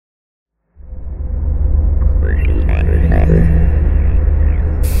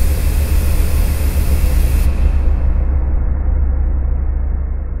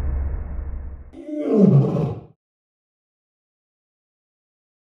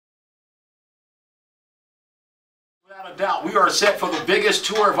Without a doubt, we are set for the biggest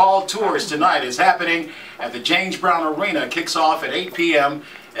tour of all tours tonight. It's happening at the James Brown Arena. It kicks off at 8 p.m.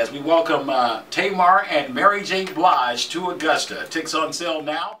 as we welcome Tamar and Mary J. Blige to Augusta. Tickets on sale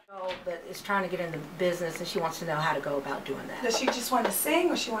now. But is trying to get into business, and she wants to know how to go about doing that. Does she just want to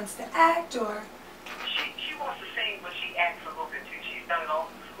sing, or she wants to act, or? She wants to sing, but she acts a little bit too. She's done it all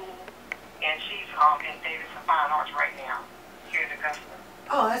through school, and she's in Davidson Fine Arts right now here in Augusta.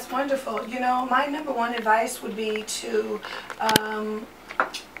 Oh, that's wonderful. You know, my number one advice would be to, I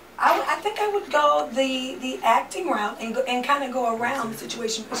think I would go the acting route and kind of go around the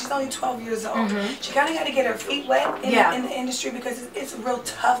situation, because she's only 12 years old. She kind of got to get her feet wet in the industry, because it's a real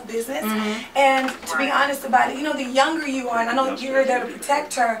tough business. And to be honest about it, you know, the younger you are, and I know you're there to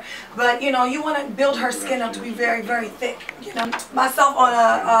protect her, but you know, you want to build her skin up to be very, very thick. You know, myself on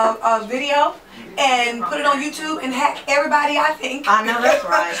a video and put it on YouTube and hack everybody I think. I know that's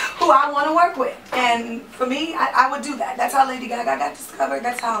right. Who I want to work with. And for me, I would do that. That's how Lady Gaga got discovered.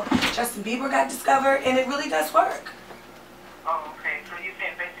 That's how Justin Bieber got discovered. And it really does work. Oh, okay. So you're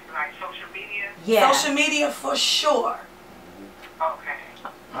saying basically like social media? Yeah. Social media for sure. Okay.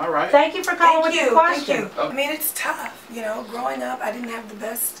 All right. Thank you for calling with your question. Thank you. I mean, it's tough. You know, growing up, I didn't have the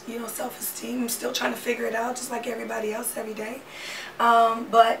best, you know, self-esteem. I'm still trying to figure it out, just like everybody else every day.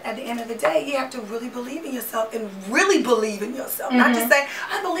 But at the end of the day, you have to really believe in yourself and really believe in yourself. Not just say,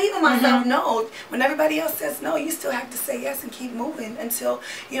 I believe in myself. No. When everybody else says no, you still have to say yes and keep moving until,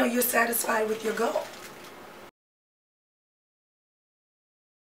 you know, you're satisfied with your goal.